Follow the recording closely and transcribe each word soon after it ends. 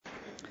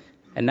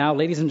And now,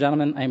 ladies and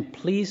gentlemen, I am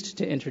pleased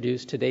to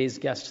introduce today's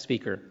guest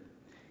speaker.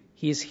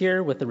 He is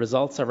here with the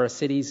results of our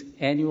city's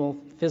annual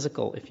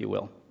physical, if you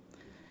will.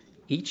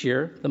 Each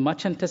year, the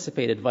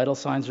much-anticipated Vital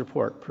Signs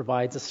report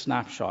provides a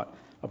snapshot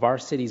of our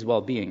city's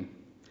well-being.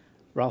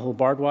 Rahul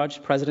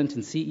Bhardwaj, President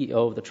and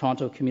CEO of the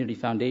Toronto Community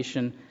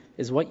Foundation,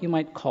 is what you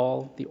might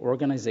call the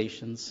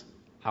organization's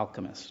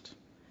alchemist.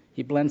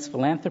 He blends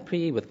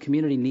philanthropy with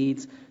community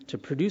needs to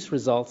produce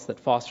results that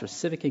foster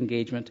civic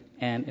engagement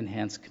and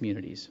enhance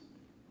communities.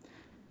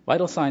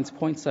 Vital Signs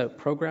points out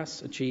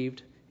progress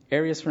achieved,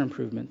 areas for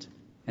improvement,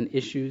 and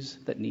issues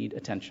that need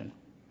attention.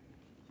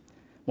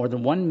 More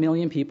than 1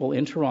 million people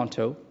in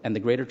Toronto and the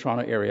Greater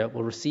Toronto Area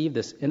will receive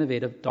this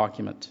innovative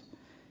document.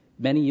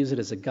 Many use it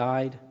as a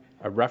guide,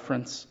 a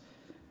reference,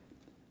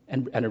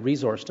 and a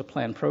resource to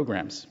plan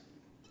programs,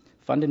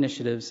 fund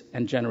initiatives,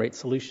 and generate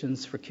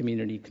solutions for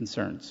community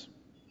concerns.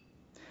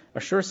 A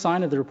sure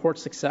sign of the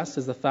report's success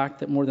is the fact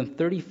that more than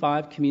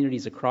 35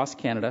 communities across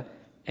Canada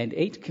and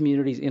 8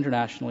 communities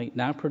internationally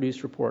now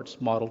produce reports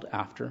modeled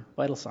after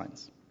Vital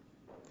Signs.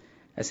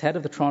 As head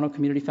of the Toronto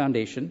Community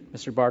Foundation,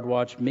 Mr.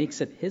 Bhardwaj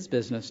makes it his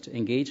business to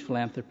engage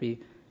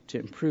philanthropy to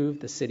improve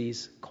the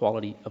city's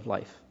quality of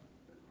life.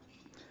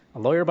 A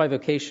lawyer by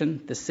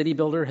vocation, the city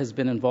builder has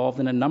been involved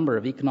in a number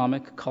of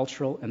economic,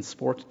 cultural, and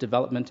sport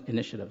development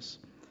initiatives.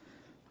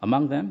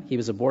 Among them, he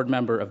was a board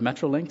member of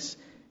Metrolinx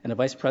and a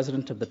vice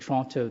president of the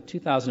Toronto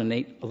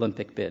 2008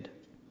 Olympic bid.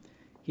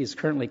 He is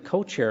currently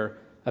co-chair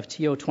of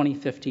TO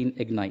 2015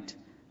 Ignite,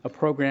 a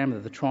program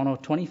of the Toronto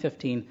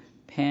 2015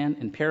 Pan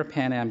and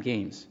Para-Pan Am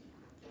Games.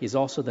 He is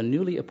also the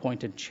newly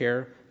appointed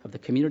chair of the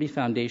Community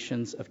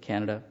Foundations of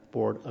Canada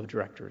Board of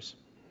Directors.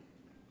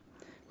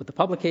 With the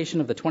publication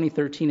of the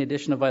 2013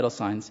 edition of Vital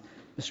Signs,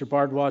 Mr.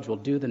 Bhardwaj will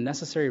do the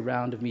necessary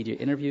round of media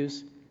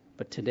interviews,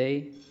 but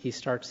today he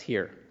starts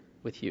here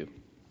with you.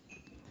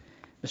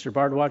 Mr.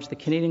 Bhardwaj, the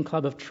Canadian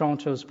Club of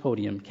Toronto's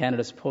podium,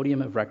 Canada's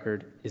podium of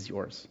record, is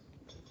yours.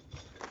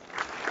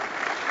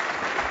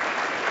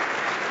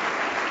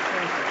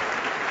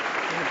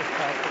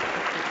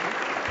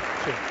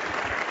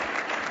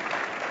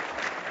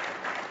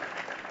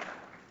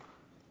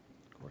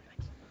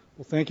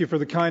 Well, thank you for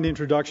the kind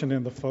introduction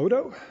and the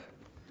photo.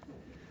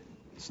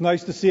 It's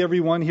nice to see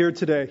everyone here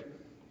today.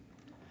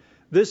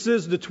 This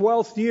is the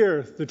 12th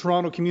year the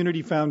Toronto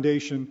Community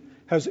Foundation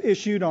has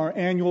issued our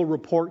annual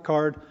report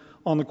card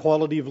on the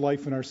quality of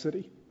life in our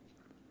city.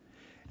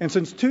 And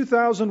since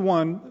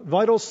 2001,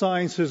 Vital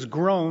Signs has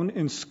grown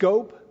in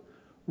scope,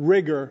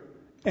 rigor,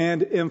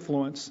 and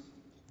influence.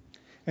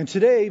 And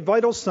today,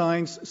 Vital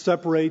Signs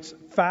separates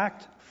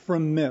fact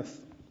from myth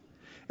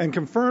and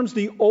confirms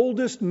the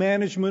oldest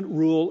management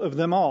rule of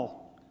them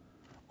all.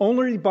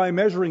 Only by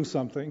measuring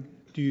something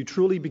do you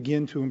truly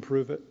begin to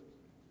improve it.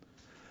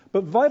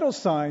 But Vital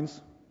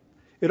Signs,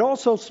 it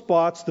also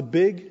spots the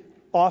big,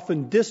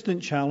 often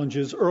distant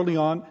challenges early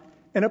on,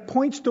 and it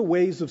points to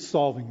ways of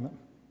solving them.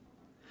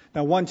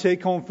 Now, one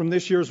take-home from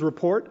this year's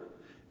report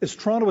is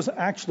Toronto is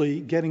actually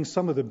getting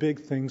some of the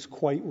big things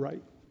quite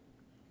right.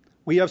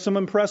 We have some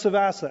impressive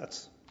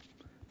assets.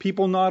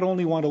 People not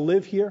only want to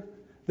live here,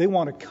 they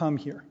want to come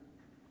here.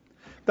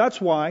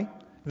 That's why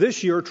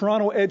this year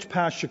Toronto edged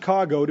past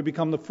Chicago to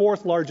become the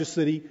 4th largest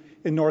city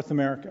in North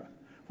America,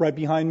 right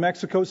behind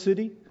Mexico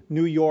City,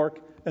 New York,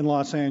 and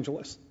Los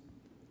Angeles.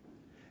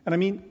 And I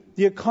mean,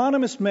 The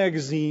Economist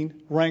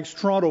magazine ranks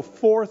Toronto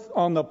 4th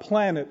on the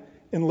planet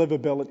in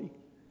livability.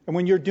 And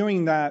when you're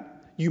doing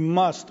that, you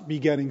must be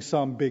getting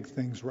some big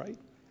things right.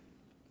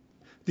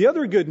 The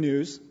other good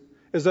news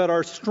is that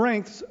our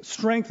strengths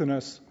strengthen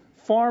us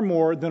far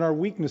more than our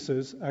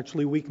weaknesses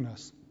actually weaken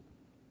us,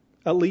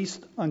 at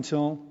least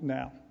until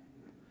now.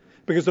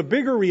 Because the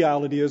bigger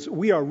reality is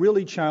we are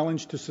really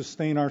challenged to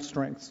sustain our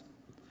strengths.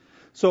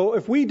 So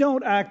if we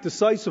don't act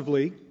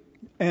decisively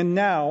and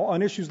now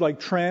on issues like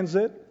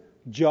transit,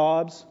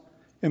 jobs,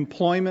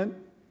 employment,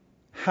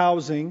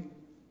 housing,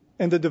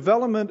 and the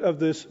development of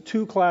this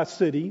two-class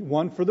city,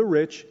 one for the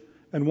rich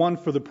and one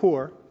for the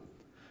poor,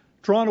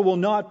 Toronto will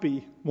not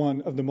be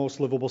one of the most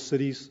livable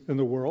cities in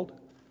the world,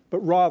 but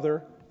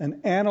rather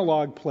an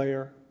analog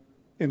player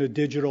in a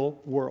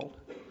digital world,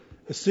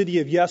 a city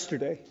of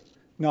yesterday,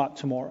 not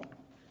tomorrow.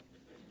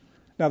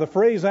 Now, the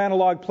phrase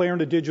analog player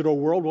in a digital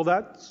world, well,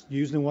 that's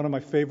used in one of my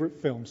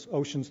favorite films,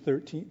 Ocean's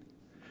 13.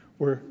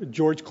 Where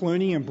George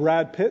Clooney and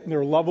Brad Pitt and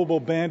their lovable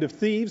band of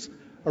thieves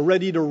are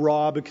ready to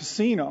rob a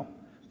casino.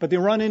 But they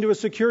run into a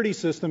security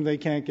system they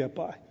can't get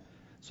by.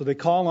 So they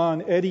call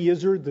on Eddie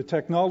Izzard, the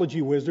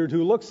technology wizard,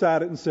 who looks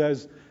at it and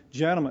says,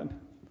 "Gentlemen,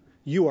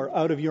 you are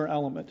out of your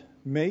element.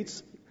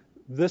 Mates,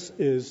 this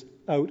is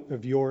out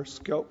of your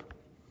scope.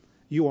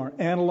 You are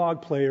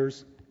analog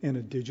players in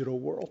a digital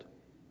world."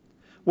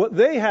 What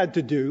they had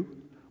to do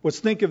was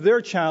think of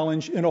their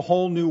challenge in a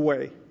whole new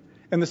way.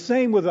 And the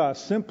same with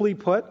us. Simply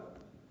put,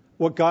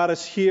 what got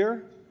us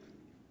here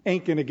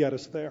ain't going to get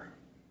us there.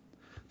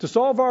 To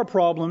solve our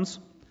problems,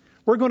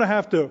 we're going to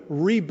have to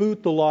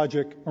reboot the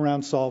logic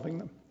around solving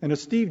them. And as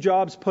Steve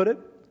Jobs put it,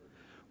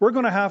 we're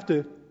going to have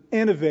to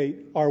innovate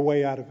our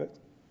way out of it.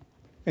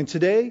 And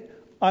today,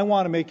 I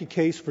want to make a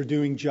case for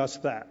doing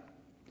just that.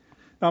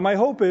 Now, my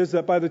hope is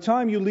that by the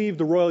time you leave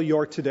the Royal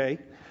York today,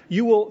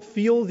 you will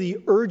feel the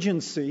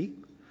urgency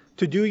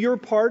to do your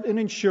part in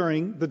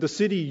ensuring that the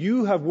city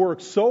you have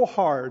worked so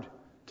hard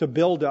to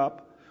build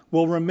up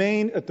will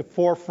remain at the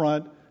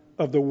forefront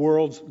of the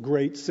world's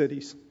great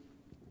cities.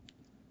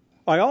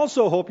 I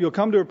also hope you'll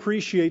come to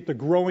appreciate the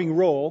growing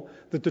role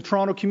that the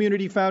Toronto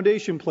Community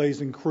Foundation plays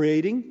in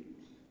creating,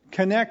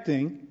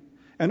 connecting,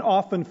 and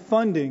often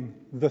funding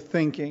the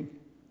thinking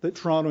that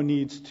Toronto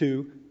needs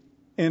to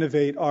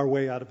innovate our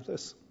way out of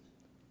this.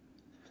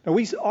 Now,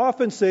 we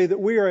often say that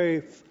we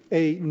are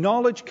a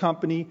knowledge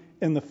company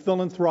in the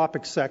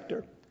philanthropic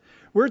sector.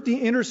 We're at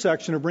the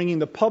intersection of bringing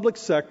the public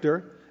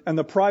sector and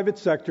the private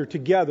sector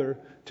together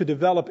to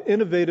develop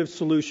innovative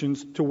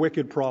solutions to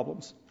wicked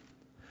problems.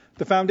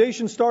 The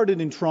foundation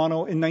started in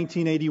Toronto in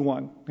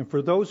 1981. And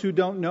for those who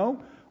don't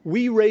know,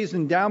 we raise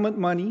endowment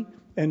money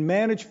and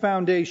manage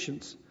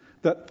foundations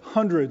that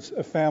hundreds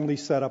of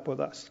families set up with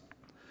us.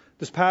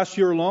 This past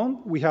year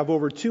alone, we have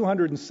over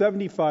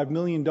 $275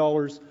 million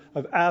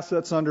of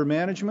assets under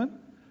management,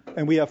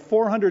 and we have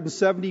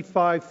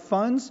 475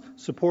 funds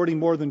supporting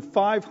more than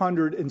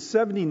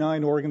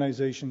 579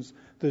 organizations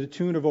to the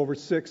tune of over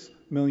 $6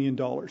 million.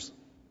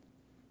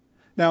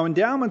 Now,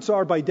 endowments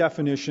are, by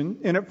definition,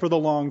 in it for the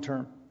long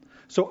term.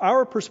 So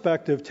our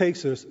perspective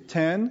takes us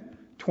 10,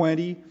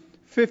 20,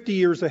 50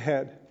 years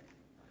ahead.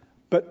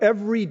 But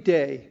every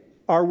day,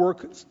 our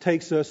work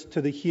takes us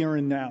to the here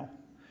and now,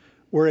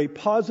 where a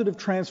positive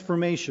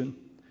transformation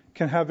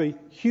can have a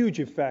huge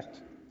effect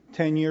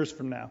 10 years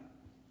from now.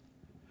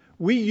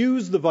 We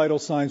use the Vital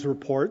Signs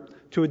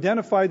report to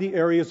identify the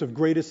areas of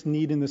greatest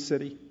need in the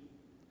city,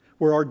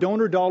 where our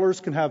donor dollars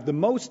can have the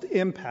most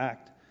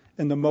impact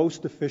in the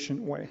most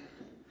efficient way.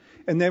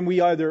 And then we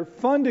either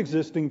fund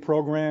existing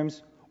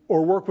programs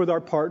or work with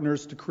our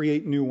partners to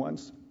create new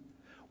ones.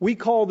 We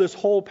call this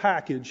whole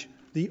package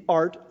the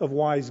art of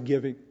wise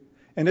giving,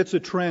 and it's a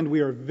trend we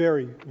are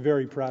very,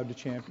 very proud to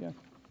champion.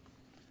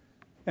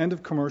 End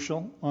of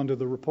commercial, onto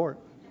the report.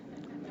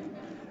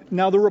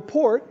 Now, the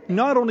report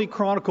not only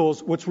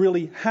chronicles what's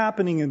really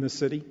happening in the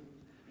city,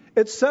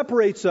 it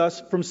separates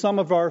us from some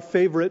of our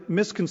favorite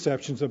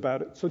misconceptions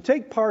about it. So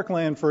take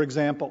Parkland, for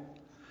example.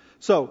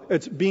 So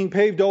it's being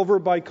paved over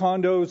by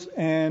condos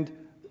and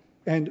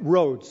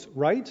roads,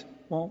 right?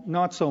 Well,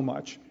 not so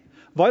much.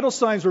 Vital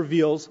Signs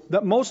reveals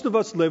that most of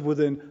us live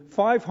within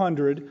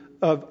 500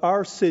 of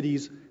our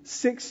city's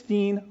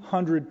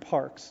 1,600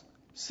 parks.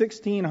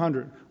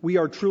 1,600. We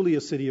are truly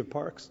a city of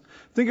parks.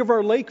 Think of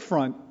our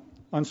lakefront.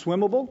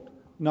 Unswimmable?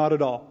 Not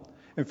at all.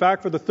 In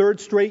fact, for the third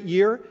straight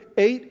year,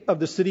 8 of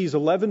the city's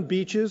 11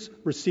 beaches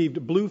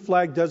received Blue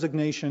Flag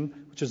designation,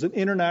 which is an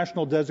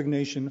international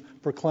designation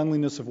for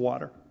cleanliness of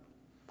water.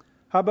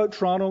 How about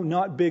Toronto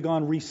not big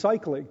on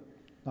recycling?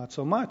 Not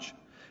so much.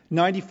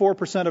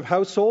 94% of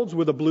households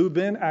with a blue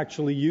bin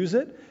actually use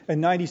it,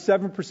 and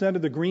 97%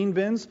 of the green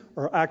bins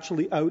are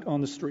actually out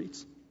on the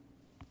streets.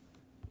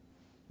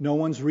 No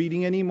one's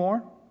reading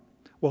anymore?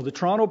 Well, the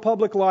Toronto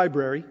Public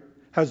Library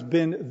has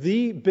been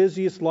the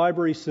busiest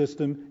library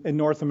system in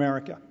North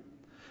America.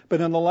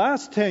 But in the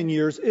last 10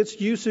 years, its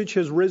usage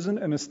has risen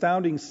an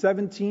astounding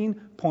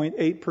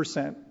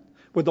 17.8%,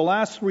 with the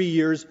last 3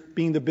 years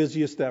being the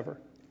busiest ever.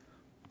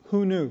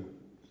 Who knew?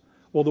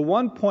 Well, the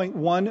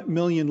 1.1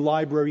 million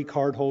library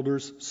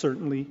cardholders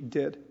certainly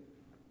did.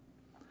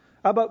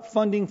 How about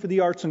funding for the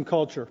arts and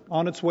culture?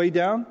 On its way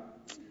down?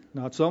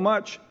 Not so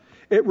much.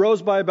 It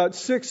rose by about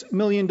 $6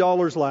 million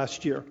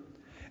last year.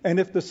 And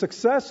if the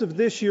success of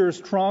this year's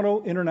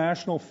Toronto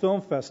International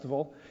Film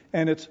Festival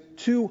and its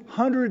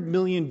 $200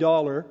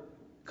 million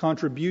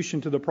contribution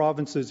to the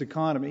province's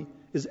economy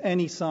is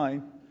any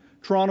sign,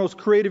 Toronto's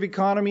creative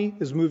economy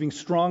is moving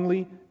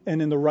strongly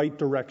and in the right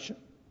direction.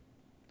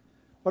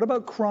 What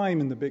about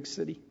crime in the big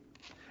city?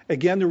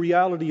 Again, the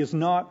reality is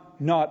not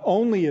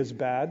only as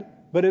bad,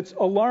 but it's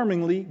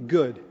alarmingly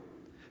good,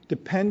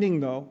 depending,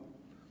 though,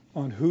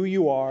 on who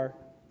you are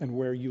and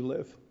where you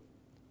live.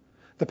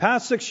 The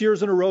past 6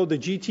 years in a row, the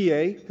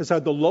GTA has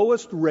had the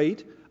lowest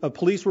rate of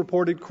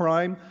police-reported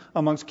crime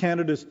amongst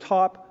Canada's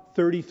top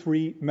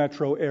 33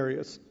 metro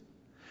areas.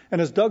 And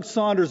as Doug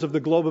Saunders of the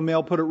Globe and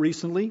Mail put it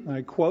recently, and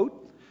I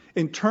quote,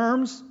 "In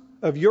terms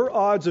of your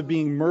odds of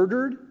being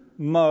murdered,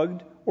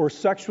 mugged, or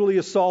sexually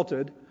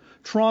assaulted,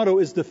 Toronto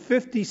is the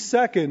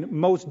 52nd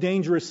most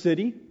dangerous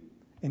city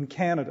in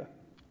Canada."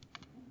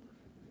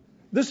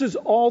 This is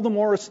all the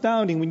more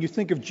astounding when you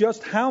think of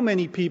just how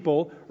many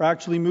people are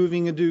actually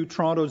moving into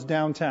Toronto's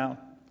downtown.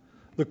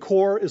 The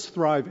core is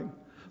thriving.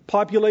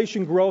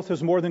 Population growth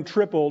has more than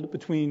tripled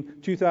between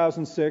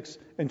 2006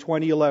 and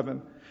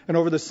 2011. And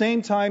over the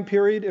same time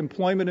period,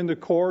 employment in the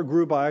core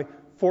grew by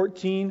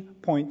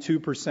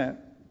 14.2%.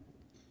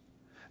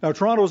 Now,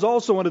 Toronto is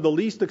also one of the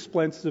least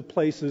expensive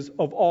places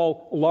of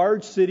all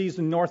large cities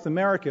in North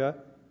America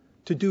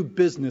to do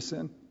business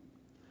in.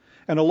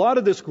 And a lot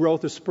of this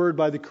growth is spurred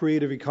by the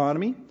creative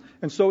economy.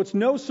 And so it's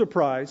no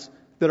surprise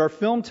that our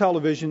film,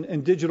 television,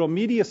 and digital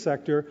media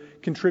sector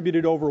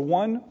contributed over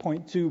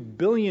 $1.2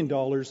 billion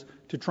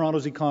to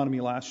Toronto's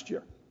economy last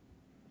year.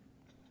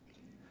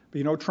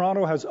 But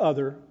Toronto has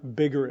other,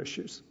 bigger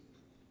issues.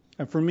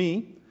 And for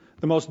me,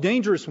 the most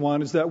dangerous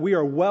one is that we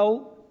are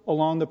well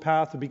along the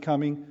path of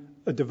becoming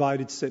a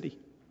divided city.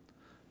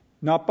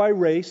 Not by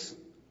race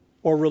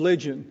or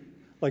religion,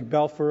 like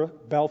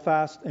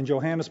Belfast and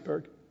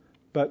Johannesburg,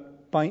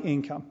 but by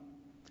income.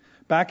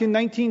 Back in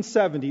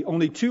 1970,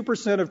 only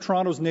 2% of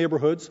Toronto's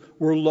neighborhoods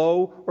were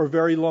low or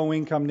very low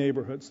income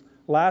neighborhoods.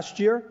 Last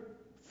year,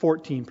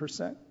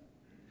 14%.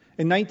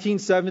 In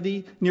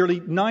 1970, nearly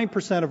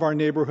 9% of our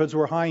neighborhoods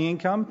were high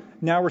income.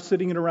 Now we're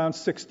sitting at around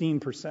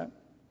 16%.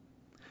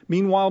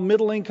 Meanwhile,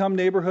 middle income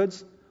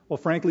neighborhoods, well,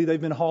 frankly,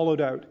 they've been hollowed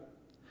out.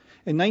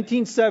 In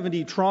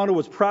 1970, Toronto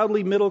was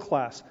proudly middle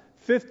class.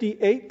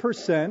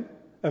 58%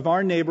 of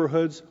our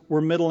neighborhoods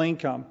were middle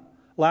income.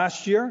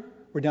 Last year,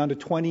 we're down to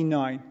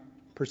 29%.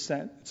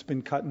 It's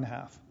been cut in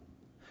half.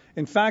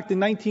 In fact, in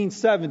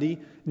 1970,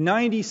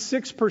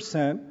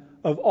 96%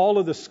 of all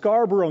of the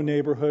Scarborough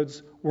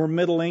neighborhoods were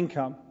middle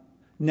income.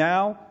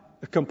 Now,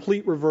 a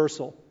complete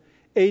reversal.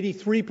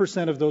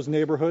 83% of those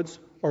neighborhoods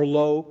are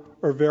low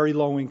or very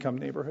low income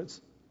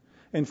neighborhoods.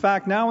 In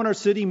fact, now in our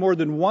city, more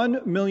than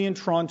 1 million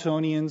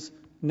Torontonians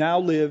now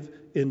live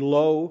in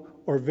low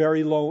or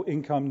very low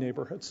income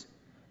neighborhoods.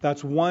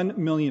 That's 1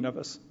 million of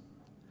us.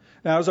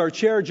 Now, as our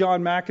chair,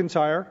 John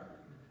McIntyre,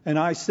 and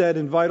I said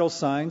in Vital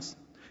Signs,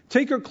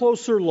 take a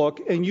closer look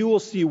and you will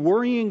see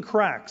worrying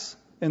cracks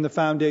in the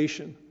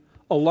foundation,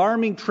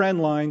 alarming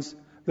trend lines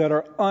that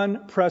are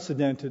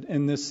unprecedented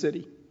in this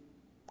city.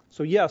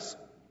 So yes,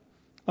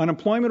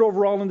 unemployment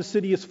overall in the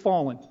city has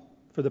fallen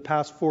for the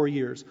past 4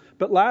 years.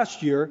 But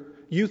last year,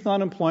 youth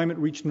unemployment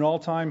reached an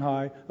all-time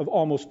high of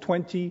almost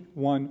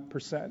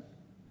 21%.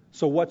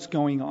 So what's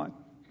going on?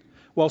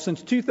 Well,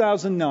 since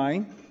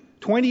 2009,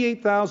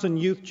 28,000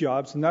 youth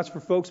jobs, and that's for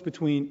folks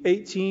between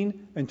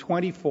 18 and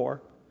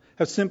 24,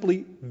 have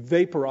simply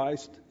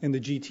vaporized in the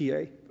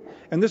GTA.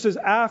 And this is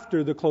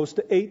after the close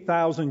to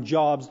 8,000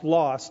 jobs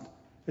lost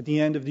at the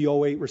end of the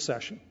 2008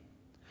 recession.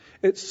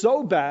 It's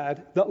so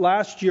bad that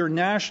last year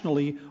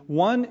nationally,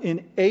 1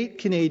 in 8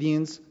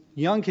 Canadians,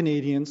 young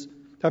Canadians,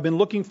 have been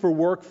looking for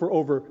work for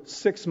over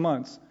 6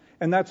 months.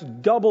 And that's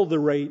double the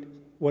rate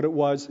what it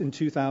was in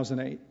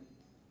 2008.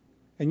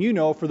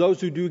 And for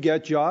those who do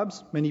get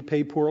jobs, many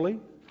pay poorly,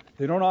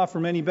 they don't offer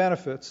many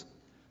benefits,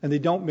 and they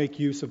don't make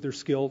use of their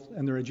skills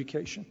and their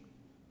education.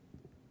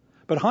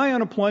 But high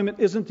unemployment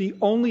isn't the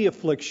only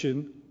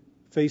affliction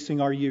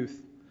facing our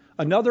youth.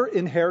 Another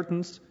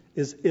inheritance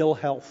is ill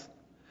health.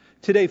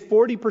 Today,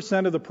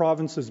 40% of the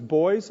province's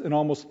boys and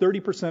almost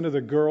 30% of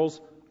the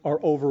girls are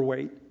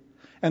overweight.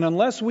 And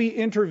unless we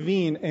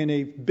intervene in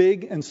a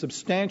big and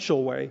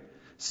substantial way,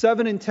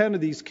 7 in 10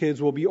 of these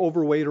kids will be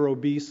overweight or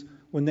obese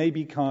when they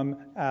become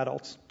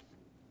adults.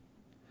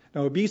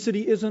 Now,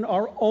 obesity isn't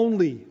our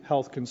only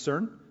health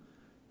concern.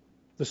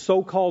 The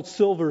so-called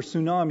silver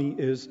tsunami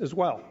is as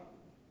well.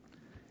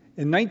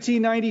 In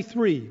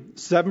 1993,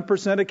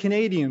 7% of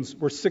Canadians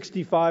were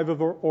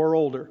 65 or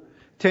older.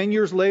 10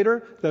 years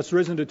later, that's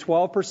risen to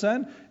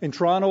 12%. In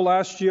Toronto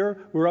last year,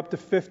 we're up to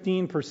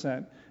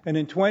 15%. And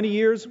in 20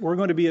 years, we're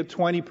going to be at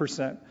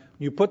 20%.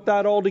 You put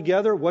that all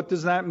together, what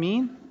does that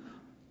mean?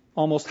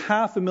 Almost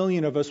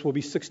 500,000 of us will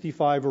be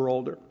 65 or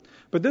older.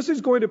 But this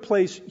is going to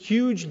place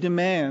huge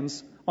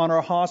demands on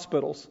our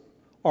hospitals,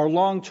 our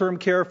long-term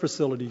care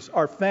facilities,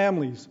 our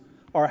families,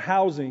 our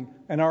housing,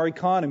 and our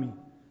economy.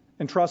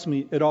 And trust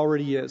me, it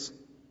already is.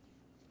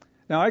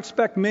 Now, I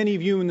expect many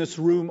of you in this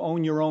room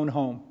own your own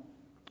home.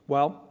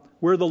 Well,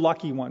 we're the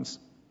lucky ones.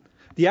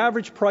 The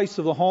average price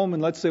of the home in,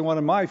 let's say, one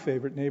of my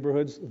favorite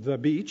neighborhoods, The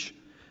Beach,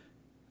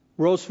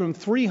 rose from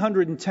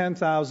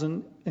 $310,000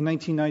 in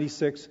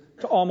 1996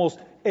 to almost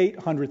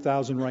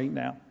 $800,000 right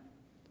now.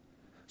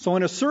 So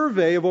in a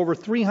survey of over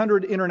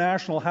 300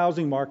 international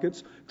housing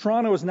markets,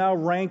 Toronto is now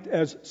ranked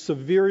as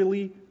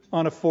severely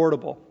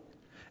unaffordable.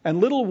 And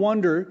little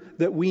wonder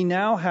that we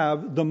now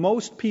have the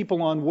most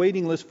people on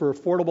waiting lists for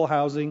affordable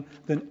housing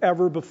than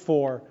ever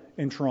before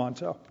in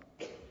Toronto.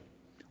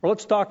 Well,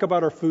 let's talk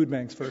about our food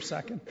banks for a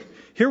second.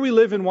 Here we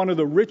live in one of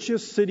the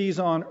richest cities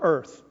on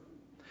earth,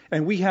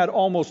 and we had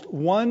almost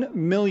 1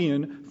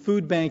 million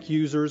food bank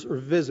users or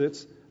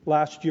visits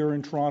last year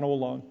in Toronto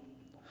alone.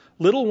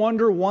 Little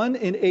wonder 1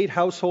 in 8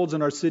 households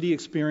in our city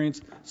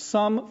experienced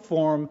some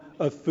form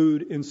of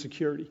food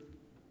insecurity.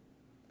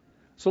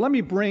 So let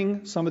me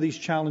bring some of these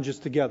challenges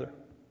together.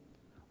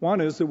 One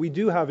is that we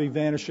do have a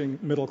vanishing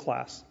middle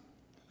class.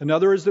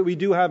 Another is that we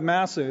do have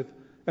massive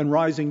and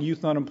rising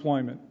youth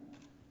unemployment,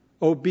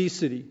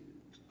 obesity,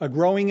 a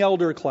growing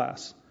elder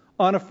class,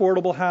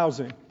 unaffordable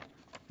housing,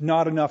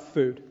 not enough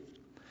food.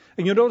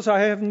 And you'll notice I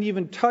haven't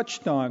even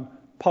touched on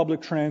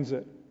public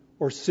transit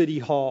or city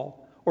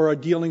hall or our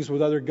dealings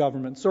with other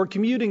governments or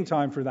commuting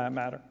time for that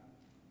matter.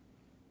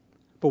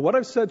 But what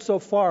I've said so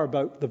far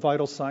about the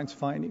Vital Signs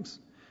findings,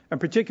 and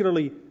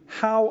particularly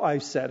how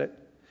I've said it,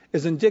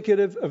 is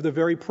indicative of the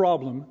very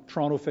problem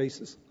Toronto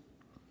faces.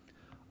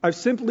 I've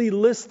simply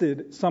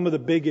listed some of the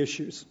big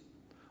issues,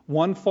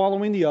 one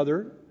following the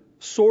other,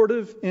 sort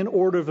of in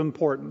order of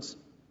importance.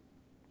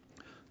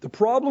 The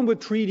problem with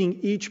treating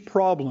each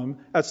problem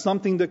as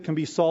something that can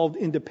be solved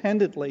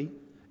independently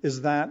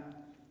is that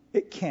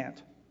it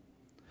can't.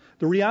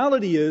 The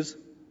reality is,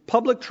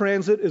 public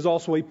transit is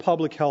also a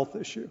public health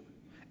issue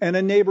and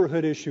a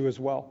neighborhood issue as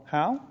well.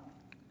 How?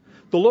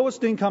 The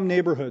lowest income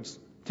neighborhoods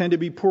tend to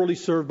be poorly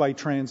served by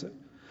transit.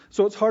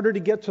 So it's harder to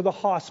get to the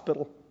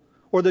hospital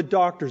or the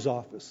doctor's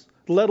office,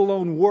 let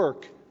alone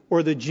work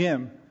or the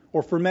gym,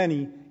 or for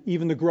many,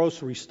 even the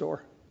grocery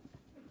store.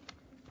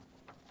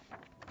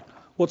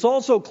 What's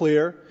also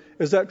clear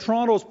is that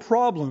Toronto's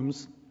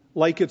problems,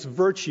 like its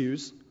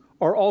virtues,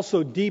 are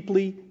also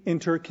deeply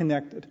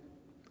interconnected.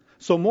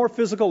 So more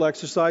physical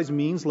exercise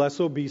means less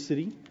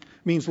obesity,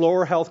 means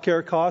lower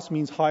healthcare costs,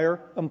 means higher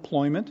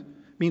employment,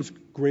 means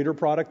greater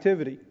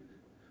productivity.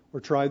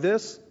 Or try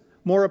this,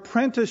 more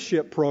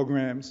apprenticeship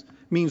programs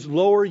means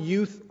lower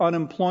youth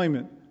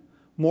unemployment,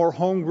 more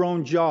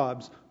homegrown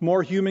jobs,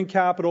 more human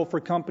capital for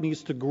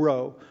companies to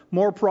grow,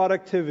 more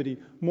productivity,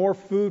 more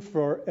food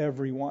for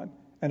everyone,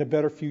 and a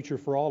better future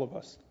for all of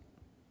us.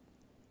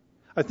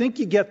 I think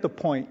you get the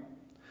point.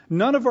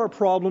 None of our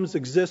problems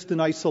exist in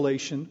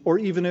isolation or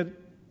even in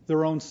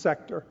their own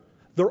sector.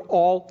 They're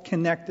all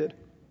connected.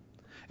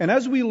 And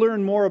as we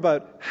learn more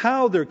about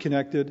how they're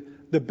connected,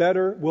 the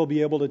better we'll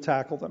be able to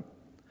tackle them.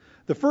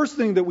 The first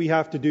thing that we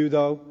have to do,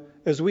 though,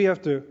 is we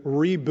have to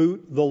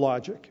reboot the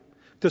logic,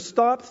 to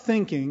stop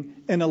thinking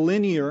in a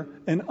linear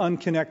and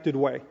unconnected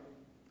way.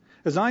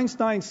 As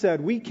Einstein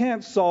said, we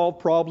can't solve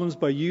problems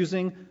by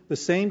using the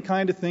same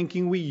kind of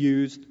thinking we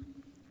used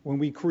when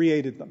we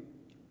created them.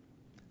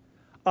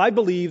 I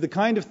believe the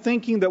kind of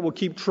thinking that will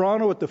keep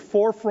Toronto at the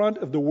forefront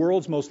of the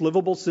world's most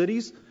livable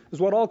cities is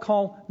what I'll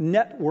call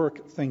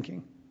network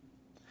thinking.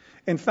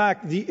 In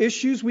fact, the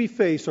issues we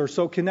face are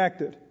so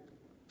connected,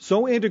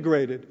 so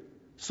integrated,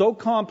 so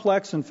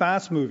complex and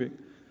fast-moving.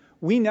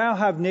 We now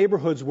have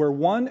neighborhoods where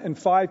 1 in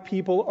 5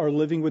 people are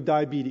living with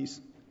diabetes,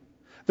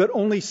 that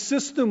only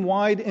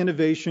system-wide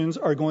innovations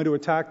are going to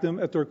attack them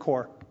at their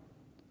core.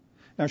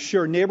 Now,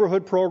 sure,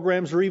 neighborhood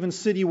programs or even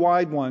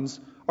city-wide ones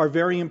are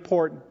very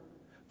important,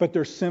 but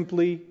they're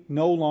simply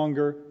no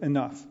longer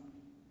enough.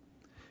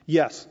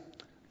 Yes,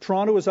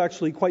 Toronto is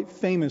actually quite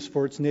famous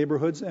for its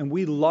neighborhoods, and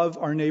we love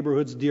our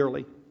neighborhoods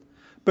dearly.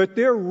 But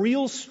their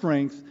real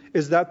strength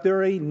is that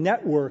they're a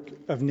network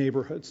of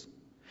neighborhoods.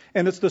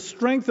 And it's the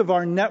strength of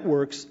our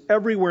networks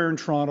everywhere in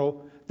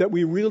Toronto that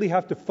we really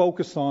have to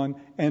focus on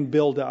and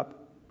build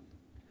up.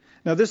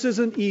 Now, this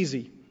isn't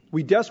easy.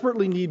 We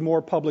desperately need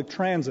more public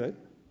transit,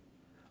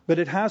 but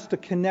it has to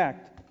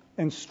connect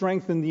and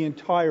strengthen the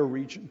entire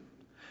region.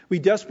 We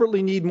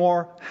desperately need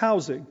more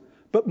housing,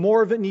 but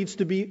more of it needs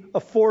to be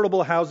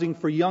affordable housing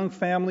for young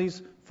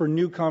families, for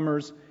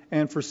newcomers,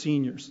 and for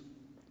seniors.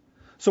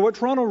 So what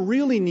Toronto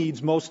really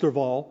needs most of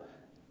all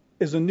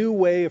is a new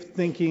way of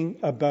thinking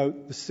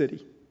about the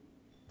city.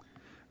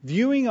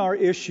 Viewing our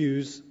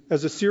issues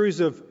as a series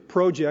of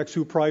projects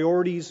whose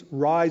priorities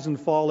rise and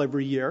fall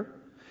every year,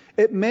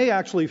 it may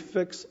actually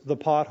fix the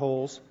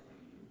potholes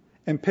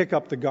and pick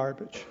up the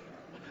garbage.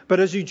 But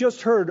as you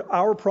just heard,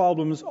 our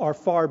problems are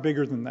far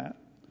bigger than that.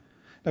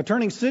 Now,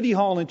 turning City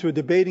Hall into a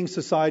debating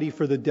society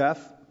for the deaf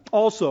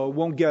also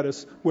won't get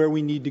us where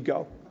we need to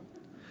go.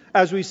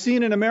 As we've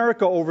seen in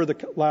America over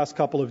the last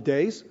couple of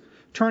days,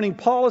 turning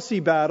policy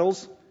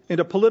battles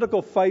into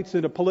political fights,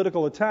 into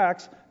political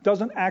attacks,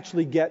 doesn't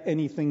actually get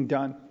anything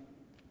done.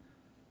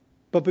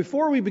 But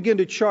before we begin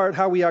to chart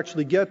how we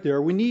actually get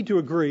there, we need to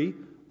agree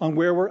on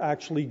where we're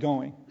actually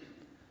going.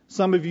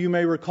 Some of you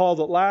may recall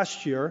that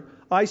last year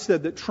I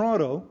said that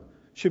Toronto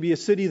should be a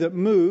city that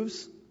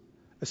moves,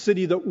 a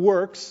city that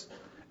works,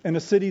 and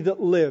a city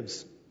that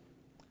lives.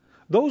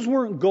 Those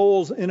weren't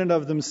goals in and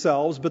of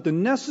themselves, but the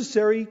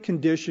necessary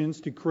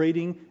conditions to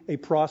creating a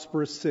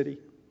prosperous city.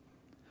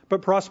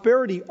 But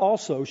prosperity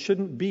also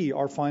shouldn't be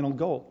our final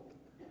goal.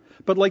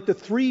 But like the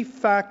 3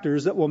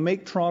 factors that will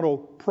make Toronto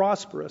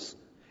prosperous,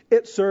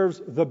 it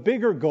serves the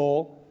bigger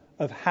goal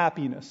of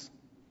happiness.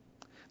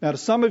 Now, to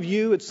some of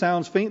you, it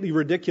sounds faintly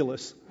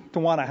ridiculous to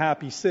want a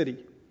happy city.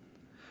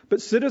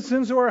 But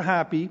citizens who are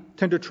happy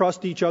tend to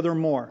trust each other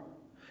more.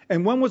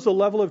 And when was the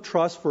level of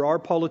trust for our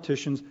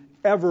politicians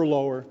ever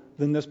lower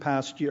than this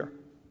past year?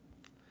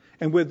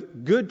 And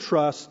with good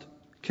trust,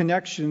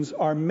 connections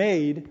are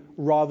made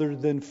rather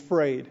than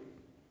frayed.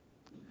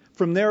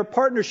 From there,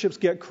 partnerships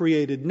get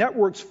created,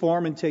 networks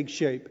form and take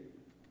shape.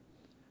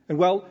 And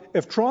well,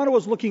 if Toronto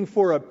is looking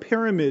for a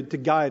pyramid to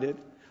guide it,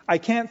 I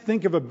can't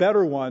think of a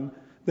better one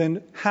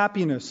than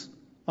happiness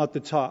at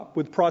the top,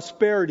 with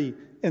prosperity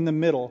in the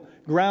middle,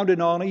 grounded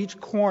on each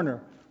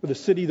corner with a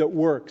city that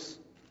works,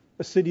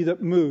 a city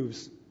that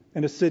moves,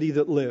 and a city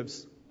that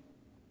lives.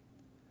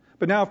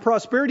 But now, if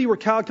prosperity were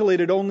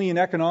calculated only in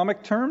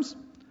economic terms,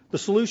 the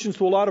solutions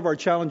to a lot of our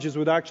challenges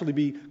would actually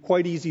be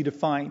quite easy to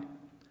find.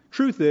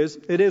 Truth is,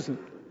 it isn't,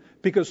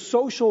 because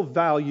social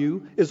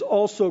value is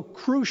also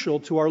crucial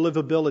to our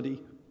livability.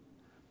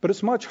 But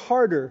it's much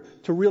harder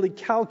to really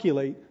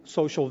calculate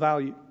social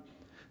value.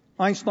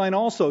 Einstein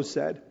also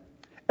said,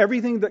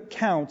 everything that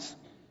counts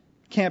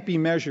can't be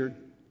measured,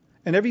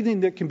 and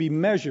everything that can be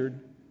measured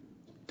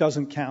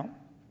doesn't count.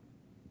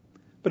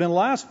 But in the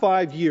last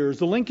 5 years,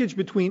 the linkage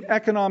between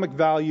economic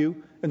value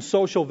and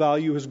social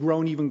value has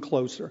grown even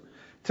closer.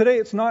 Today,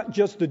 it's not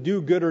just the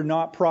do-good or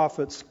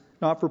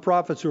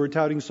not-for-profits who are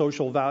touting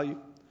social value.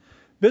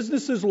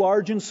 Businesses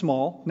large and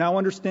small now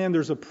understand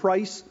there's a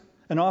price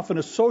and often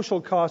a social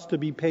cost to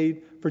be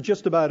paid for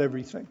just about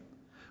everything,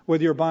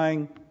 whether you're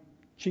buying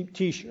cheap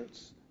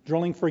T-shirts,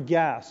 drilling for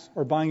gas,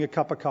 or buying a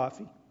cup of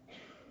coffee.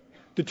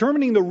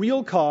 Determining the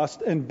real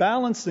cost and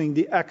balancing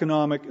the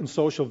economic and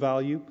social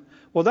value,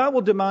 well, that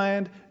will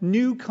demand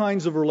new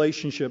kinds of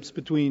relationships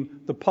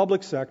between the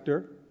public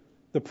sector,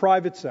 the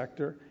private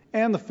sector,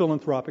 and the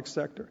philanthropic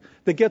sector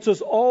that gets us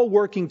all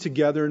working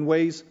together in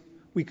ways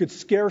we could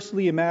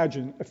scarcely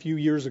imagine a few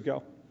years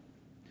ago.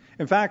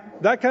 In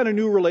fact, that kind of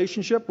new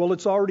relationship, well,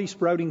 it's already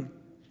sprouting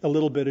a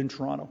little bit in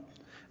Toronto.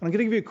 And I'm going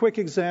to give you a quick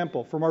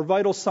example from our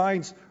Vital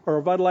Science or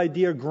our Vital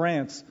Idea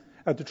grants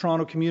at the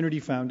Toronto Community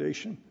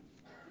Foundation.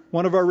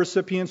 One of our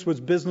recipients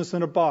was Business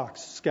in a Box,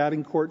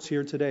 scatting courts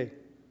here today.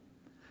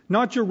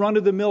 Not your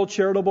run-of-the-mill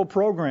charitable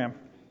program.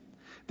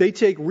 They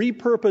take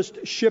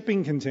repurposed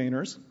shipping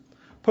containers,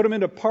 put them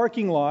into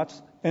parking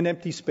lots and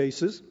empty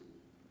spaces,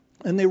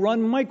 and they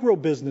run micro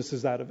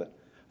businesses out of it,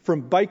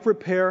 from bike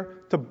repair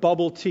to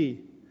bubble tea.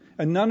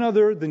 And none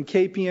other than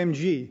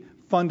KPMG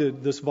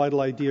funded this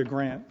Vital Idea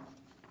grant.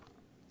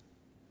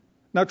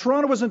 Now,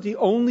 Toronto isn't the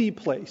only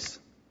place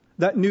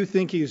that new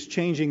thinking is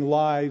changing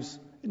lives,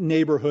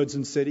 neighborhoods,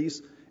 and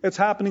cities. It's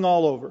happening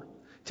all over.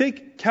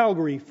 Take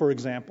Calgary, for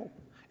example.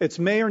 Its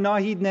mayor,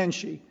 Naheed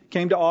Nenshi,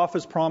 came to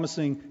office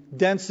promising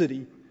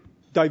density,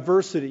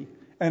 diversity,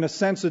 and a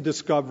sense of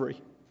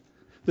discovery.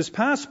 This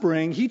past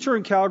spring, he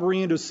turned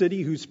Calgary into a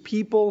city whose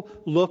people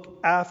look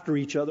after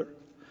each other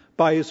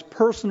by his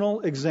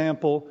personal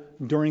example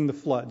during the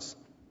floods.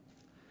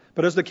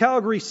 But as the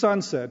Calgary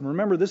Sun said, and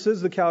remember this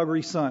is the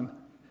Calgary Sun,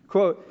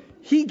 quote,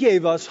 he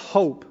gave us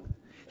hope.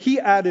 He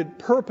added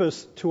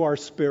purpose to our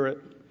spirit.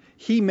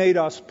 He made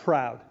us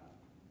proud.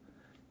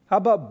 How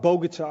about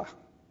Bogota?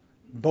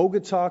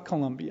 Bogota,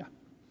 Colombia.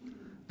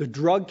 The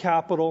drug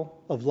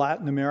capital of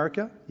Latin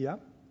America, yeah.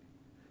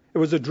 It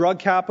was a drug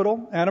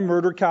capital and a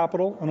murder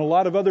capital and a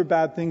lot of other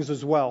bad things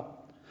as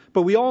well.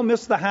 But we all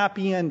miss the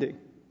happy ending.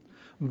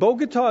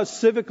 Bogota's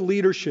civic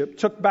leadership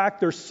took back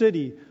their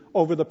city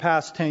over the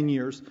past 10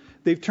 years.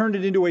 They've turned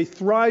it into a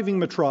thriving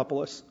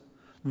metropolis.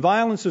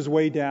 Violence is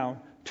way down.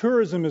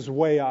 Tourism is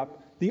way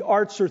up. The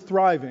arts are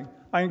thriving.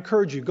 I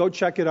encourage you, go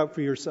check it out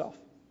for yourself.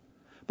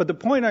 But the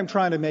point I'm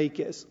trying to make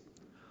is,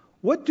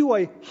 what do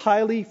a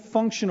highly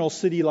functional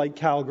city like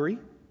Calgary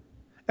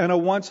and a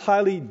once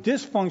highly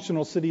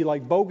dysfunctional city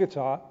like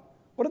Bogota,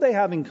 what do they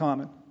have in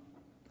common?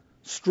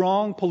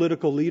 Strong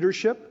political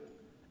leadership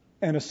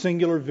and a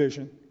singular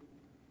vision.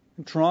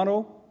 And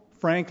Toronto,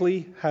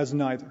 frankly, has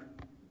neither.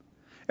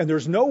 And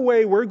there's no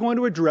way we're going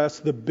to address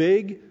the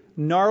big,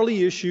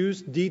 gnarly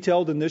issues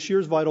detailed in this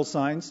year's Vital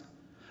Signs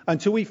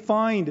until we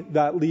find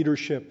that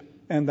leadership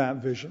and that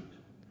vision.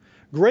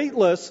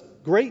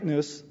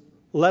 Greatness,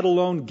 let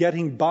alone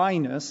getting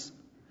byness,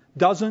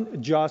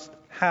 doesn't just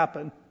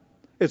happen.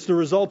 It's the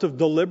result of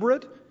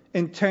deliberate,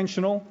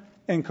 intentional,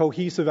 and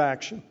cohesive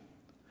action.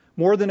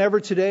 More than ever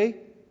today,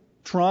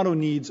 Toronto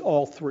needs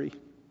all three.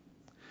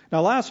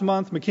 Now, last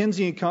month,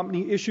 McKinsey &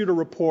 Company issued a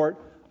report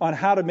on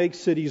how to make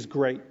cities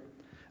great.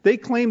 They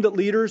claim that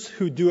leaders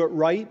who do it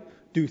right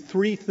do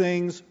three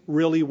things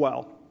really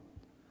well.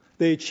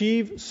 They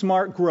achieve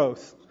smart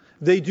growth,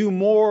 they do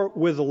more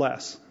with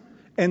less,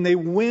 and they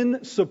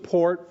win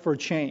support for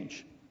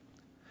change.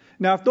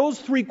 Now, if those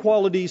three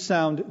qualities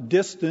sound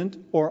distant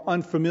or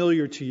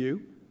unfamiliar to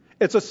you,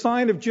 it's a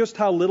sign of just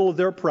how little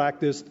they're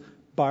practiced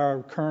by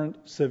our current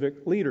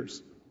civic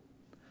leaders.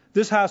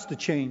 This has to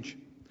change.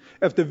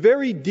 If the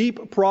very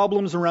deep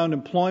problems around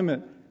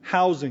employment,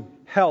 housing,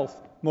 health,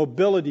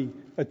 mobility,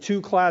 a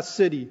two-class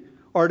city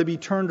are to be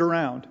turned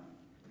around,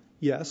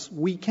 yes,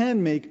 we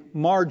can make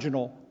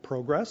marginal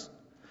progress,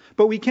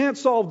 but we can't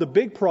solve the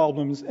big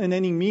problems in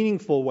any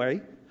meaningful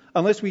way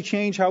unless we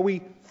change how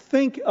we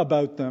think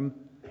about them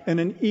in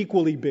an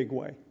equally big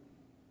way.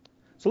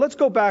 So let's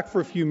go back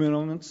for a few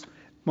moments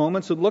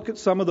and look at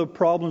some of the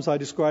problems I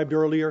described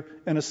earlier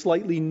in a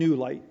slightly new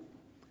light.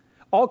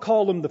 I'll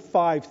call them the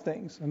 5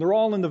 things, and they're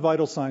all in the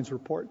Vital Signs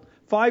report.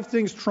 5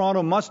 things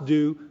Toronto must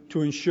do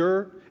to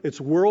ensure its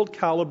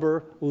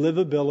world-caliber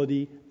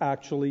livability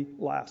actually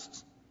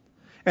lasts.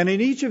 And in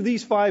each of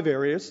these 5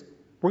 areas,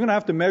 we're going to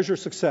have to measure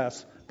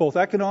success, both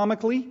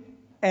economically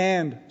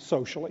and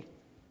socially.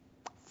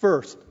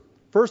 First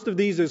of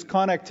these is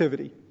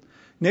connectivity.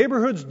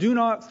 Neighborhoods do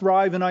not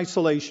thrive in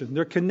isolation.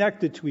 They're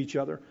connected to each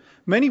other.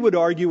 Many would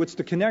argue it's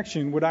the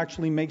connection what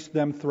actually makes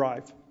them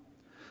thrive.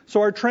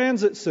 So our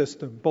transit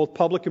system, both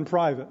public and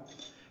private,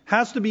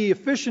 has to be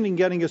efficient in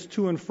getting us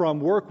to and from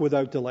work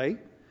without delay,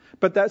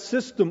 but that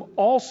system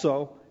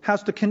also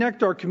has to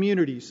connect our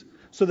communities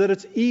so that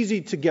it's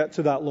easy to get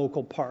to that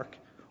local park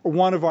or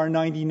one of our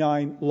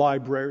 99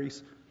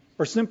 libraries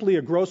or simply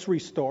a grocery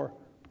store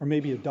or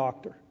maybe a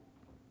doctor.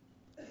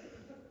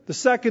 The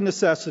second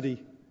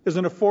necessity is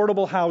an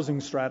affordable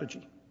housing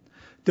strategy.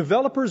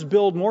 Developers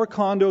build more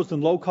condos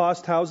than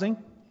low-cost housing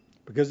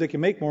because they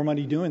can make more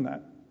money doing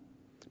that.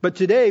 But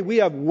today, we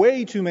have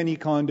way too many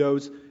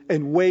condos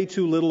and way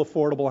too little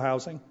affordable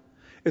housing.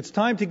 It's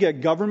time to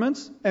get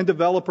governments and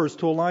developers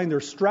to align their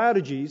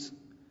strategies,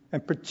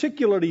 and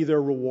particularly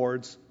their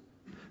rewards,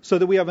 so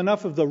that we have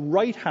enough of the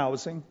right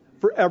housing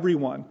for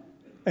everyone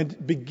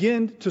and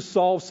begin to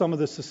solve some of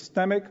the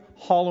systemic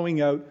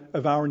hollowing out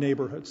of our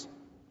neighborhoods.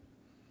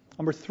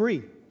 Number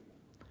 3,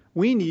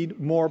 we need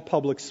more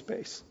public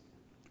space.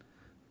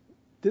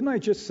 Didn't I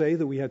just say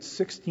that we had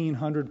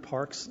 1,600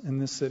 parks in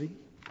this city?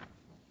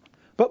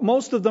 But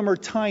most of them are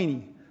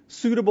tiny,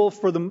 suitable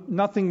for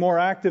nothing more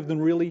active than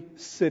really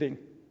sitting.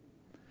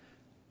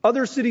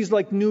 Other cities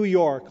like New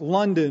York,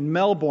 London,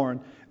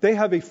 Melbourne, they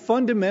have a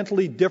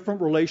fundamentally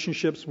different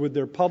relationships with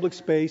their public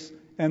space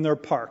and their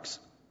parks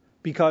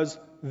because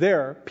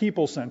they're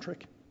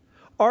people-centric.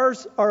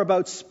 Ours are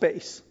about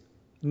space,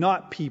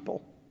 not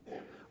people.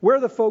 Where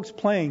are the folks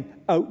playing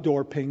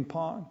outdoor ping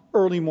pong,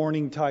 early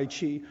morning tai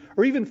chi,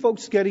 or even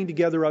folks getting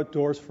together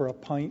outdoors for a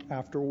pint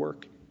after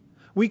work?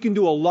 We can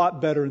do a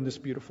lot better in this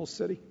beautiful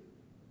city.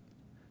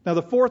 Now,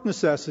 the 4th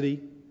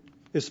necessity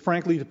is,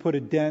 frankly, to put a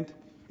dent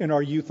in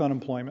our youth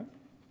unemployment.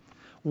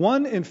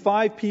 1 in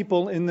 5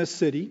 people in this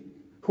city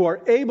who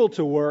are able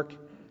to work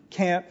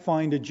can't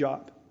find a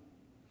job.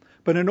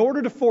 But in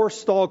order to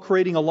forestall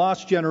creating a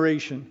lost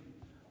generation,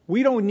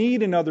 we don't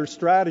need another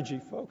strategy,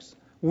 folks.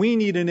 We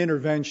need an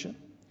intervention.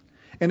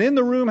 And in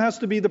the room has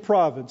to be the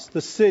province,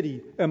 the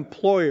city,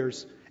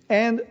 employers,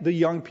 and the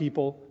young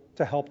people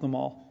to help them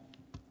all.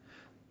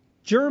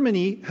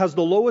 Germany has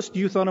the lowest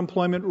youth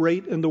unemployment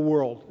rate in the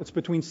world. It's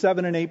between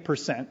 7 and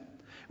 8%,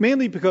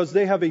 mainly because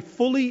they have a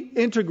fully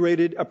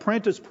integrated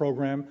apprentice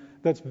program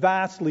that's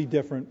vastly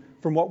different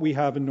from what we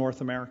have in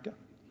North America.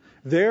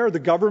 There, the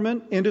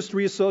government,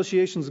 industry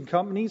associations, and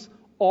companies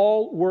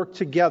all work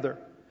together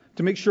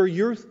to make sure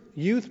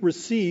youth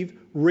receive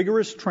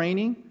rigorous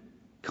training,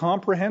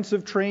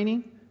 comprehensive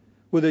training,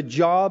 with a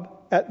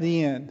job at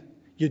the end.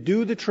 You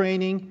do the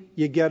training,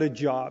 you get a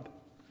job.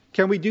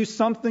 Can we do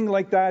something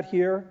like that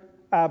here?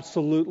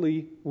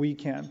 Absolutely, we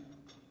can.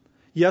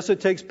 Yes,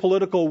 it takes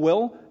political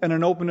will and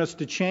an openness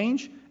to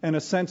change and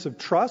a sense of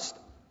trust.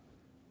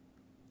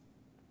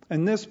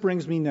 And this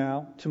brings me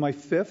now to my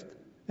 5th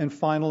and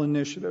final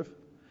initiative,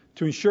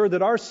 to ensure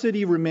that our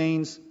city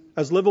remains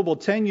as livable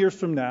 10 years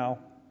from now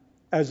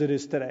as it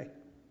is today.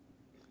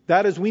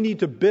 That is, we need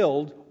to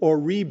build or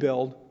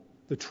rebuild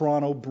the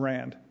Toronto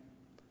brand.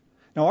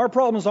 Now, our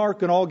problems aren't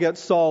going to all get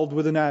solved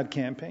with an ad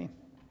campaign.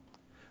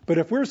 But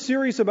if we're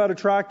serious about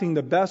attracting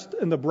the best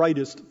and the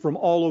brightest from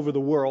all over the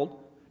world,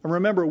 and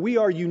remember, we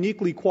are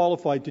uniquely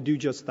qualified to do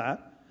just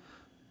that,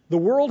 the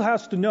world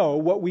has to know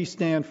what we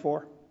stand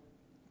for.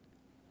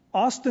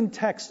 Austin,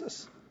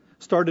 Texas,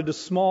 started a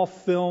small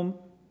film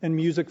and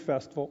music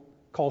festival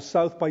called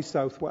South by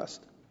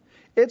Southwest.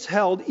 It's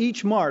held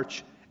each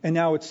March, and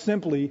now it's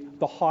simply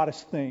the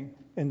hottest thing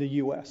in the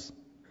U.S.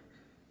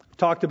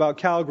 Talked about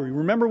Calgary.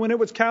 Remember when it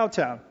was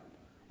Cowtown?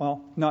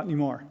 Well, not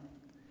anymore.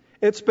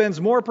 It spends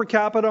more per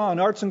capita on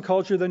arts and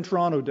culture than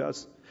Toronto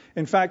does.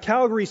 In fact,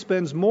 Calgary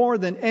spends more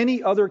than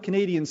any other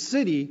Canadian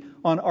city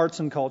on arts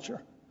and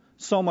culture.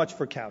 So much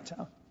for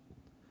Cowtown.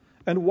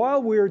 And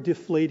while we're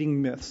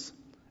deflating myths,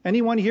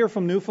 anyone here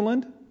from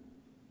Newfoundland?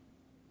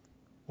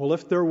 Well,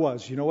 if there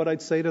was, you know what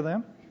I'd say to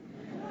them?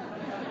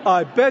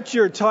 I bet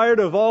you're tired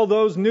of all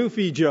those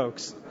Newfie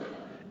jokes.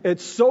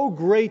 It's so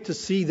great to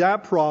see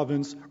that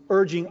province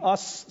urging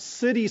us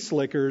city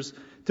slickers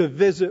to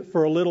visit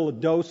for a little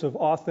dose of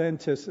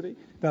authenticity.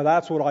 Now,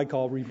 that's what I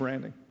call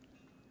rebranding.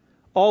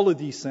 All of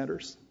these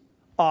centers,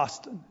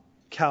 Austin,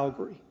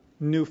 Calgary,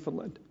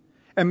 Newfoundland,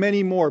 and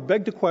many more,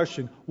 beg the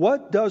question,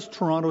 what does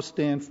Toronto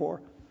stand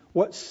for?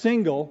 What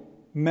single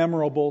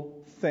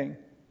memorable thing?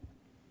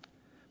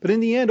 But in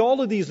the end,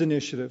 all of these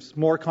initiatives,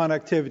 more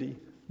connectivity,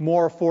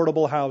 more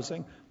affordable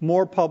housing,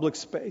 more public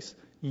space,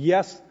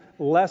 yes,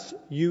 less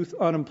youth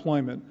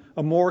unemployment,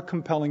 a more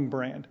compelling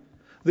brand,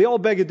 they all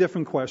beg a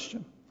different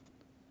question.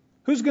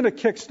 Who's going to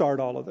kickstart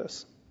all of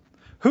this?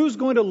 Who's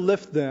going to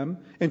lift them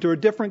into a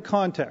different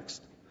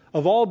context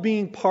of all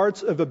being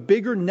parts of a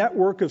bigger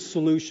network of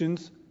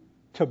solutions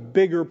to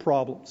bigger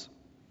problems?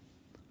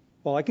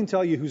 Well, I can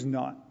tell you who's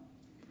not.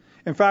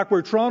 In fact,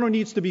 where Toronto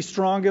needs to be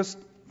strongest,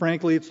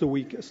 frankly, it's the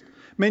weakest.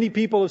 Many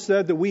people have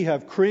said that we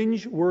have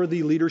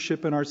cringe-worthy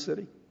leadership in our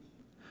city.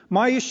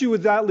 My issue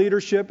with that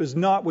leadership is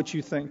not what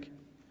you think.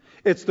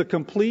 It's the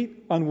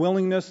complete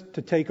unwillingness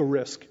to take a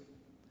risk.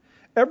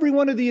 Every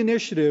one of the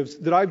initiatives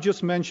that I've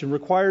just mentioned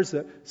requires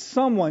that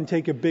someone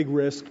take a big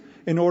risk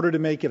in order to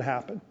make it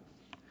happen.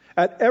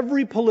 At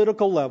every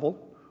political level,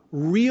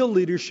 real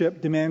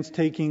leadership demands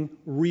taking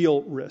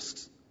real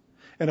risks.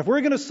 And if we're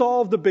going to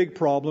solve the big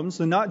problems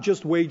and not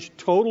just wage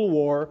total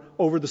war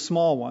over the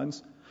small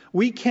ones,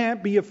 we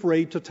can't be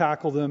afraid to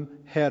tackle them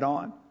head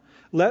on.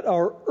 Let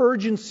our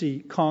urgency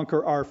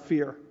conquer our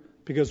fear,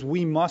 because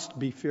we must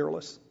be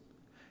fearless.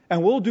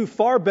 And we'll do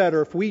far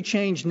better if we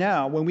change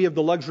now when we have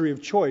the luxury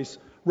of choice,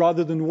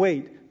 rather than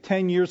wait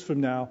 10 years from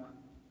now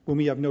when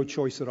we have no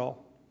choice at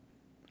all.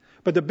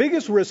 But the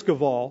biggest risk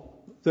of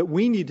all that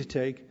we need to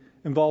take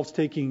involves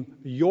taking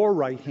your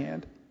right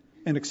hand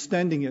and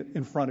extending it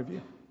in front of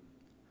you.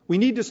 We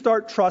need to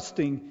start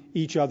trusting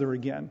each other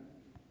again.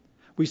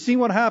 We see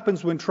what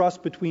happens when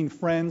trust between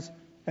friends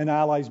and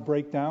allies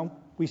break down.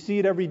 We see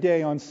it every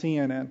day on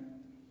CNN.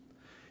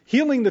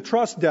 Healing the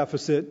trust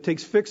deficit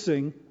takes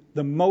fixing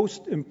the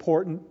most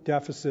important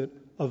deficit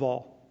of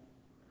all.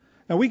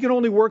 Now, we can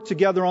only work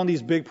together on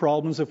these big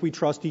problems if we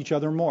trust each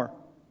other more.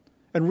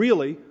 And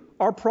really,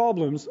 our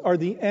problems are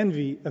the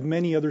envy of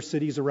many other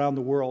cities around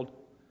the world.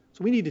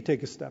 So we need to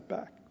take a step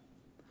back.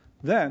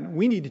 Then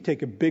we need to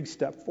take a big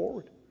step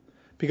forward,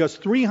 because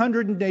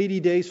 380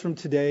 days from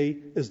today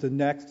is the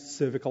next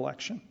civic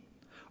election.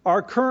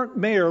 Our current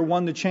mayor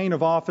won the chain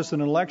of office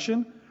in an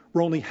election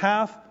where only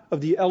half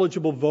of the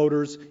eligible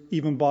voters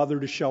even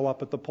bothered to show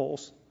up at the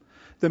polls.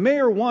 The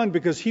mayor won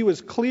because he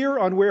was clear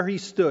on where he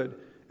stood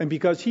and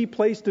because he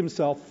placed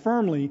himself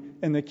firmly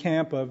in the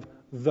camp of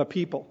the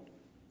people.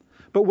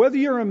 But whether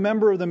you're a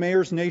member of the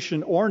mayor's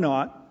nation or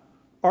not,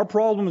 our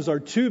problems are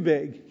too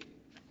big,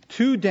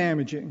 too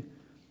damaging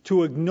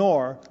to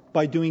ignore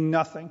by doing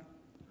nothing,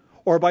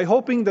 or by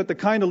hoping that the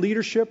kind of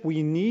leadership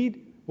we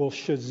need will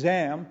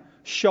Shazam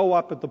show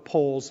up at the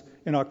polls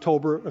in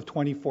October of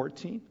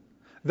 2014.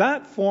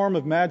 That form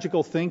of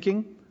magical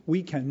thinking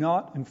we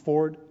cannot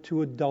afford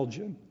to indulge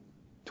in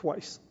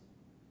twice.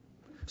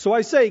 So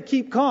I say,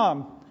 keep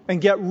calm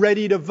and get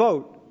ready to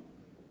vote.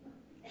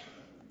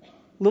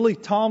 Lily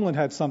Tomlin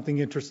had something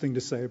interesting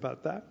to say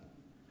about that.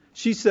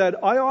 She said,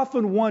 I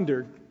often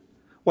wondered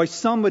why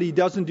somebody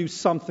doesn't do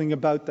something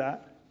about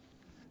that.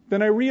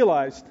 Then I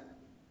realized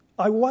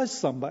I was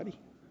somebody.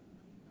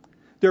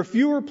 There are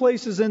fewer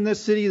places in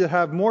this city that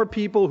have more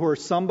people who are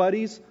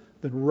somebodies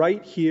than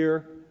right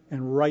here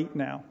and right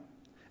now.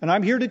 And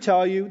I'm here to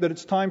tell you that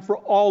it's time for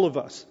all of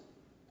us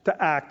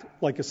to act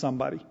like a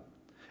somebody.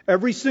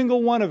 Every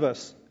single one of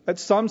us, at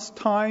some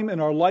time in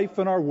our life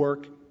and our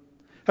work,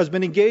 has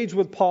been engaged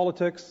with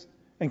politics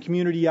and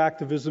community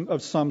activism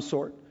of some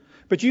sort.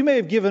 But you may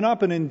have given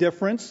up in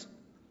indifference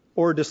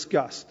or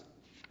disgust.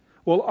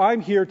 Well,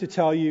 I'm here to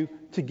tell you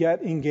to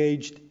get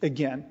engaged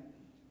again.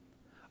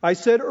 I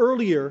said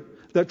earlier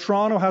that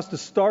Toronto has to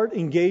start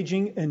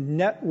engaging in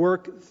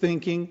network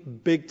thinking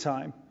big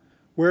time.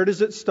 Where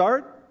does it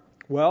start?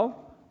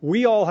 Well,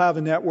 we all have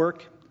a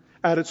network.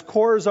 At its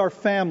core is our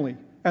family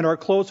and our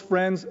close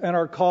friends and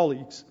our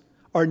colleagues.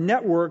 Our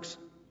networks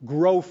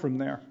grow from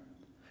there.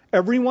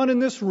 Everyone in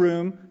this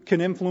room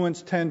can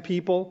influence 10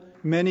 people,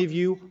 many of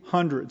you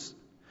hundreds.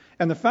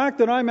 And the fact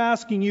that I'm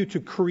asking you to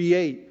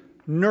create,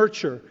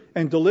 nurture,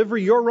 and deliver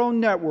your own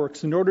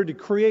networks in order to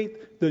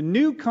create the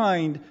new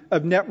kind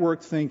of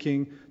network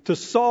thinking to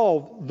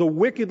solve the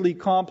wickedly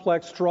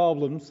complex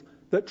problems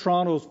that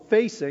Toronto's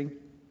facing,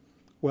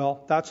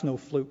 well, that's no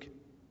fluke.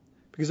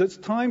 Because it's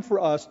time for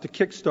us to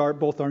kickstart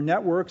both our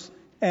networks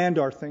and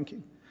our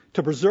thinking,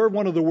 to preserve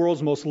one of the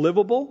world's most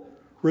livable,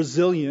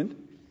 resilient,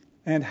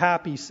 and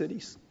happy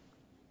cities.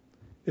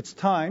 It's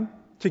time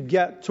to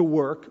get to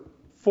work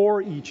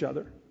for each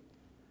other.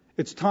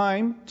 It's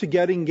time to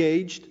get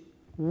engaged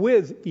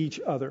with each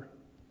other.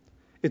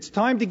 It's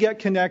time to get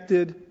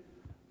connected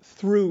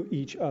through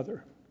each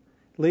other.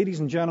 Ladies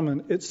and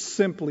gentlemen, it's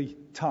simply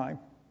time.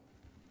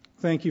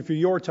 Thank you for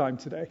your time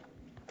today.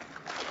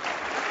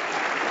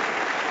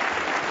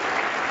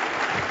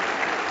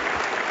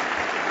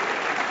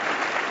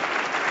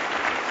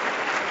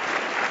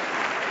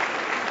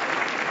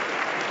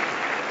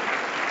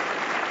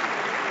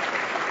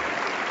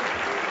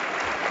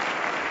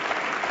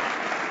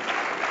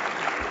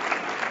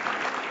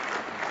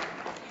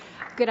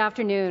 Good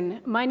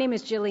afternoon. My name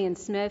is Gillian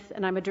Smith,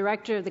 and I'm a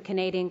director of the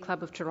Canadian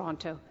Club of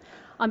Toronto.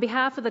 On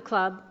behalf of the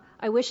club,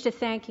 I wish to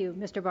thank you,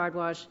 Mr.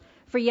 Bardwaj,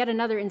 for yet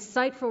another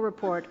insightful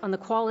report on the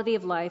quality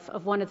of life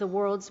of one of the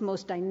world's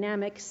most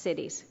dynamic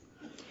cities.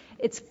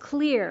 It's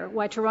clear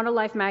why Toronto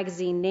Life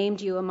magazine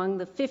named you among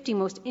the 50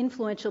 most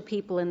influential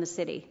people in the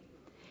city.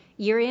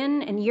 Year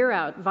in and year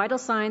out, Vital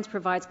Signs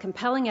provides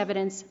compelling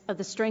evidence of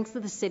the strengths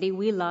of the city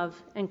we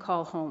love and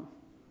call home.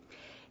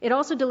 It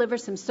also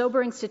delivers some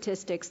sobering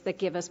statistics that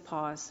give us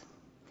pause.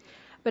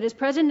 But as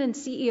President and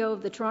CEO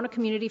of the Toronto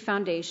Community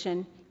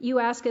Foundation, you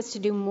ask us to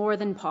do more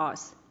than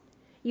pause.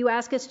 You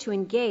ask us to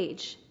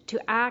engage, to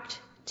act,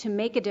 to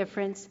make a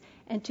difference,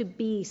 and to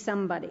be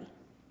somebody.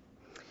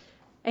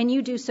 And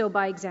you do so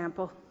by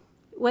example.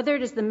 Whether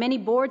it is the many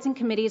boards and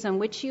committees on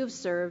which you have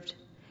served,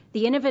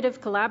 the innovative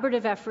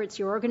collaborative efforts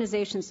your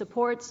organization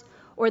supports,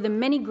 or the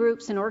many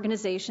groups and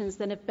organizations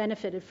that have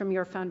benefited from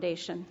your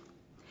foundation.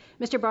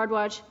 Mr.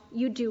 Bardwaj,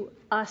 you do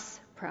us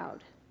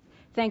proud.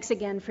 Thanks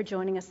again for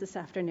joining us this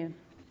afternoon.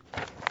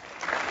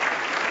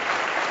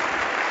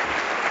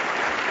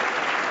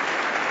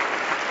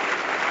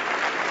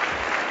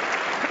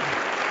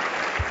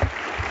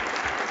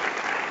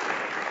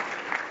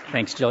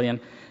 Thanks, Gillian.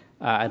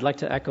 I'd like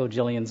to echo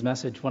Jillian's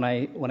message. When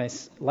I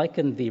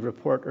likened the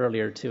report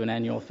earlier to an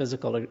annual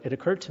physical, it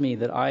occurred to me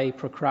that I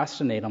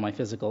procrastinate on my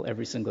physical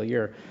every single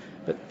year.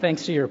 But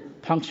thanks to your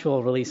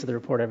punctual release of the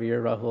report every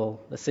year, Rahul,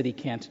 the city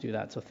can't do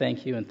that. So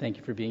thank you, and thank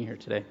you for being here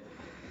today.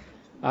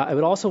 I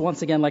would also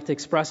once again like to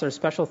express our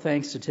special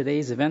thanks to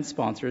today's event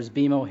sponsors,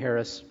 BMO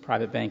Harris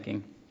Private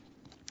Banking.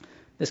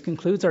 This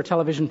concludes our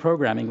television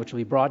programming, which will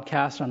be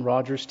broadcast on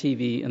Rogers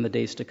TV in the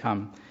days to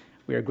come.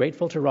 We are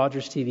grateful to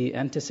Rogers TV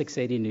and to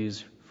 680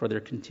 News for their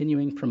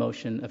continuing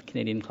promotion of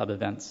Canadian Club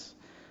events.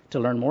 To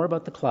learn more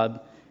about the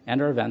club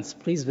and our events,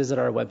 please visit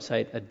our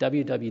website at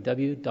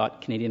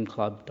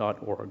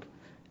www.canadianclub.org.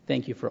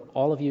 Thank you for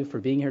all of you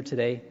for being here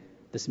today.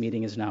 This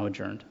meeting is now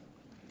adjourned.